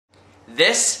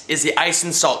This is the ice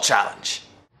and salt challenge.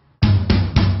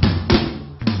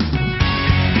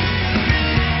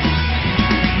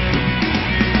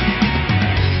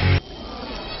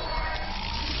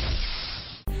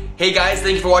 Hey guys,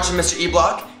 thank you for watching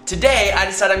MrEBlog. Today, I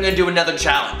decided I'm going to do another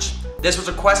challenge. This was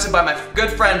requested by my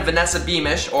good friend Vanessa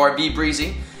Beamish, or B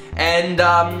Breezy.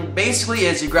 And basically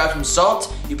is you grab some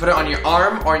salt, you put it on your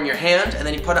arm or in your hand, and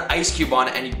then you put an ice cube on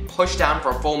it and you push down for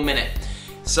a full minute.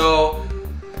 So,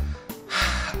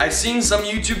 I've seen some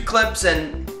YouTube clips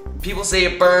and people say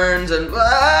it burns and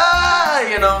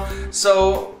you know.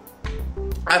 So,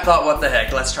 I thought, what the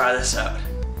heck, let's try this out.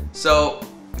 So,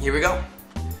 here we go.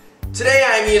 Today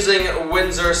I'm using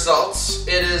Windsor salts.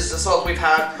 It is the salt we've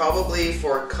had probably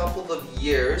for a couple of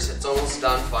years. It's almost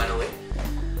done finally.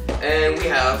 And we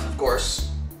have, of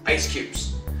course, ice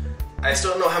cubes. I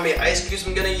still don't know how many ice cubes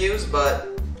I'm gonna use,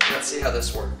 but let's see how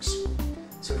this works.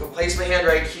 So I'm gonna place my hand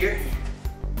right here.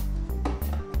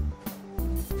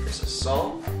 Here's the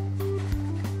salt.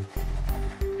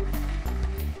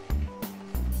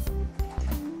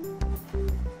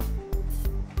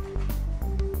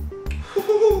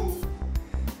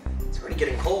 It's already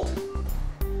getting cold.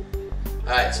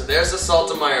 Alright, so there's the salt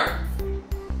on my arm.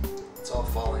 It's all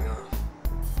falling off.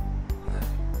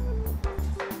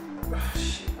 Oh,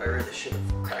 shit, I really should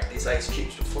have cracked these ice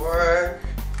cubes before.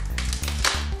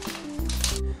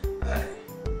 Alright.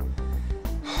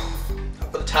 I'll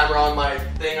put the timer on my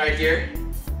thing right here.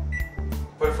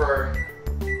 Put it for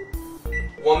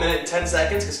 1 minute and 10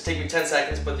 seconds, because it'll take me 10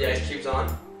 seconds to put the ice cubes on.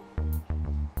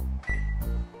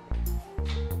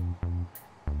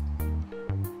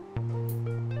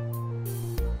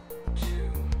 2,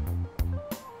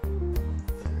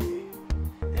 3,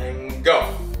 and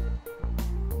go.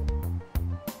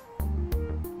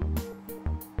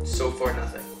 So far,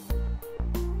 nothing.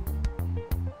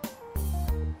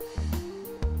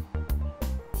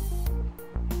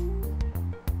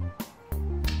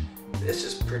 This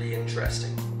is pretty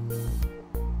interesting.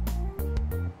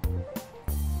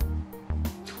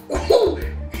 Ooh.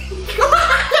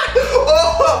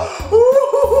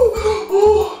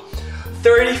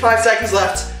 35 seconds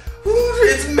left.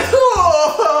 It's melting.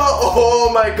 Oh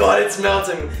my god, it's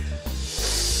melting.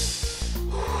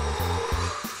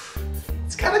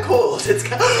 It's kind of cold. It's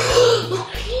kind of...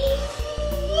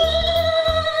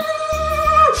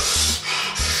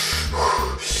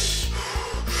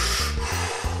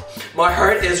 My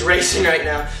heart is racing right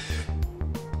now.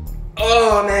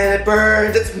 Oh man, it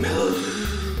burns. It's melting.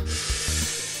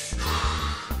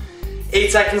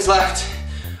 8 seconds left.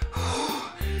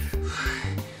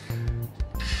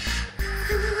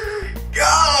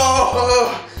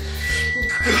 Oh,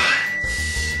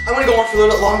 I'm gonna go on for a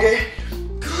little bit longer.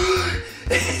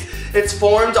 It's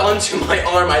formed onto my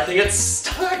arm. I think it's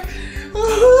stuck.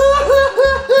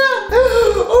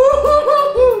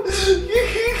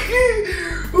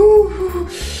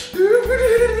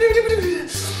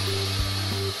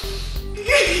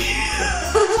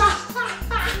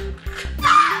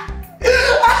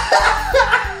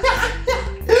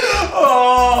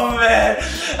 Oh man.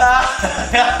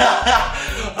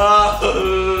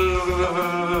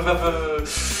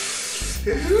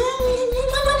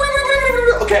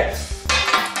 Okay.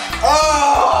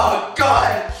 Oh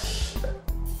god.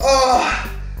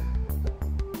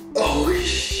 Oh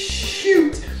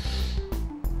shoot.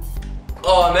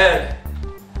 Oh man.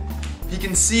 You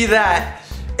can see that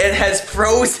it has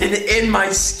frozen in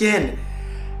my skin.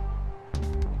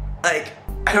 Like,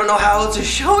 I don't know how to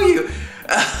show you.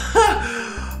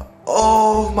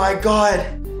 Oh my god.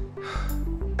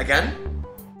 Again?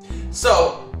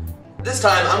 So, this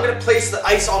time I'm gonna place the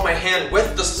ice on my hand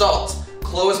with the salt,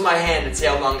 close my hand, and see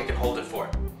how long I can hold it for.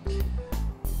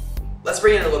 Let's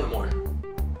bring it in a little bit more.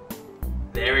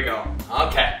 There we go.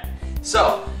 Okay.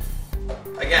 So,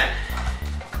 again,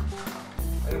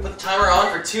 I'm gonna put the timer on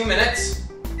for 2 minutes.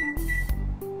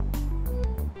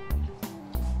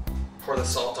 Pour the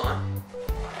salt on.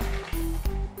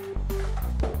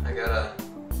 I got a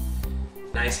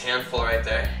nice handful right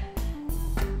there.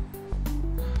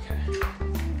 Okay.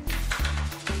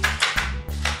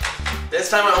 This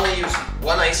time I only use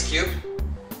 1 ice cube.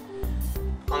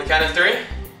 On the count of 3.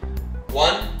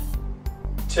 1,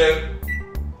 2,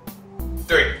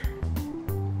 3.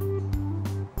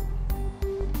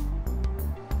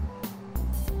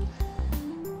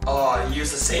 Oh, I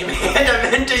used the same hand.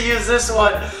 I meant to use this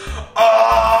one.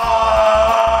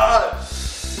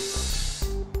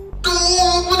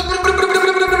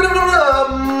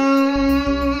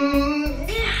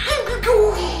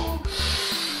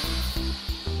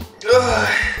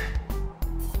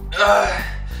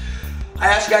 I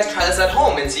asked you guys to try this at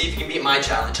home and see if you can beat my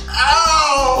challenge.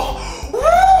 Ow!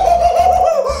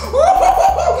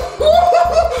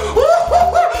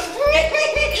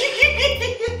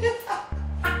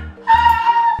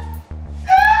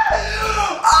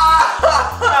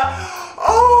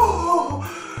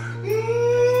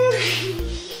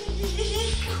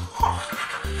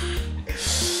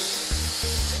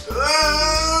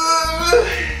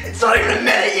 not even a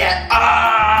minute yet.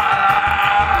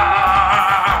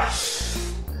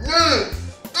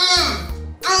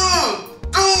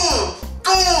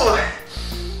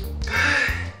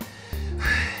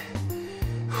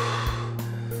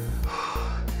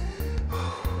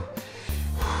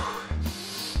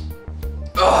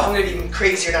 Oh, I'm gonna be even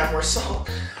crazier now, more salt.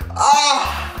 If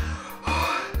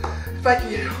I can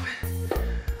get it open.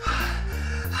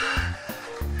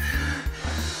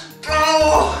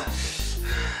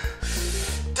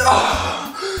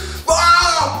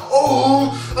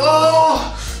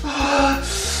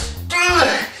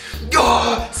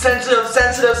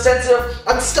 Sensitive.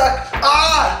 I'm stuck.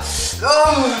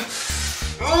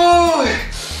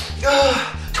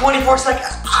 24 seconds.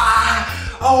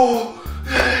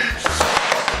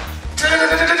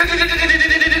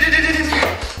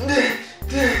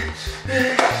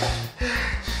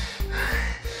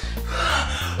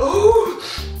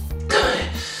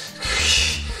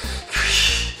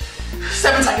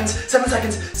 Seven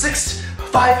seconds. 6,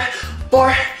 5,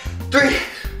 4, 3,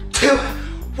 2,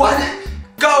 1,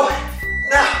 go!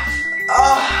 Now!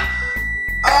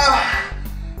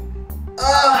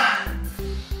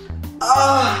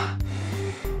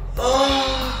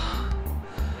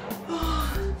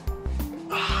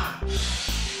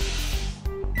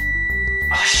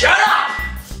 Shut up!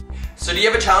 So do you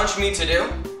have a challenge for me to do?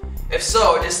 If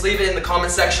so, just leave it in the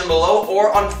comment section below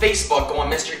or on Facebook. Go on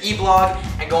MrEBlog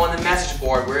and go on the message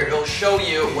board where it'll show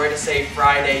you where to say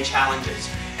Friday challenges.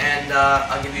 And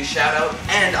I'll give you a shout out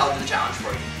and I'll do the challenge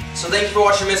for you. So thank you for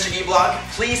watching MrEBlog.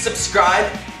 Please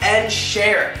subscribe and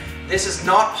share. This is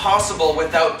not possible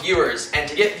without viewers, and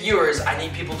to get viewers, I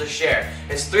need people to share.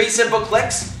 It's 3 simple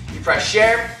clicks. You press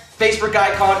share, Facebook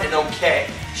icon, and OK.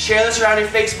 Share this around your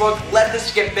Facebook, let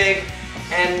this get big,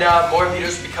 and more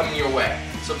videos will be coming your way.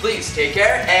 So please, take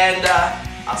care, and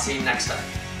I'll see you next time.